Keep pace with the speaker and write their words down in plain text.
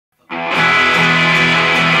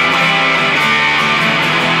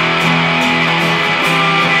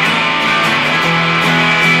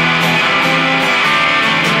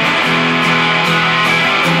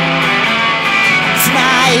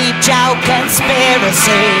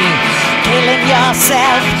conspiracy, killing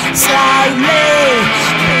yourself slowly,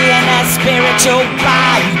 being a spiritual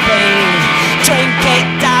baby. Drink it,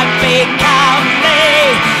 don't become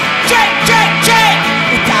me. Drink, drink, drink,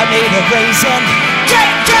 we don't need a reason.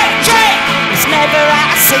 Drink, drink, drink, it's never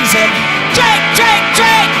out of season. Drink, drink,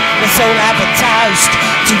 drink, let's all have a toast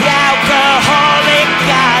to the alcoholic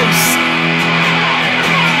ghost.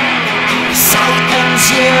 Satan's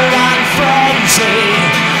urine frenzy,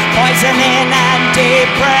 poisoning and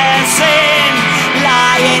depressing,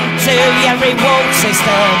 lying to your reward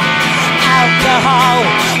system. Alcohol,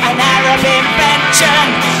 an Arab invention,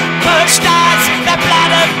 pushed us the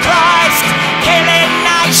blood of Christ, killing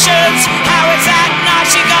nations. How is that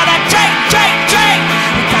nice? You gotta drink, drink, drink,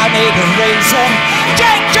 we don't need a reason.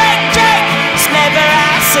 Drink, drink, drink, it's never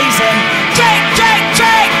our season. Drink, drink,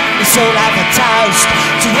 drink, let's all have a toast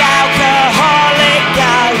to the alcoholic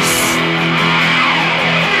ghost.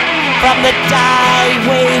 From the day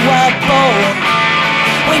we were born,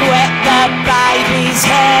 we wet the baby's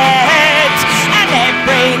head, and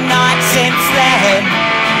every night since then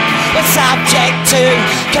we're subject to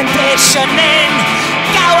conditioning.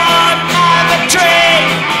 Go on, have a drink,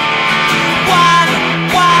 one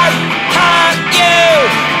won't hurt you.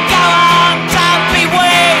 Go on, don't be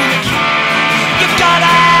weak, you've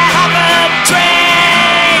gotta have a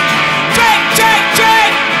drink. Drink, drink,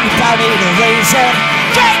 drink, you don't need a reason.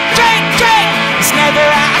 Drink, drink, drink, it's never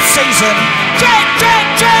out of season. Drink, drink,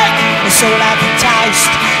 drink, let's all have a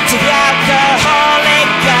toast to the alcoholic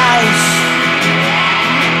ghost.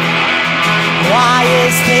 Why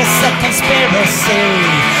is this a conspiracy?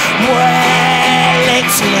 Well,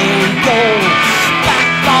 it's legal,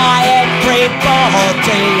 backed by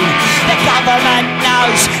everybody. The government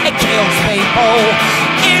knows it kills people.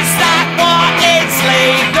 Is that what is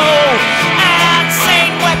legal? An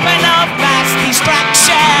unseen weapon of mass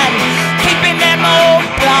distraction, keeping them all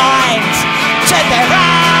blind to their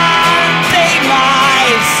own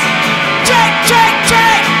demise. Drink, drink,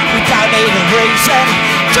 drink, we don't need a reason.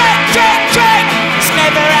 Drink, drink, drink, it's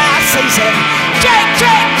never our season. Drink,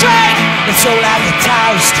 drink, drink, let's all have a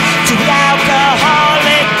toast to the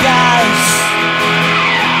alcoholic ghost.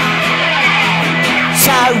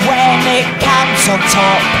 So when it comes on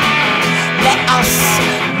top, let us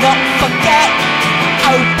not forget,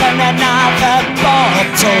 open another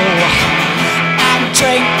bottle and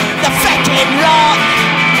drink the feckin' lot.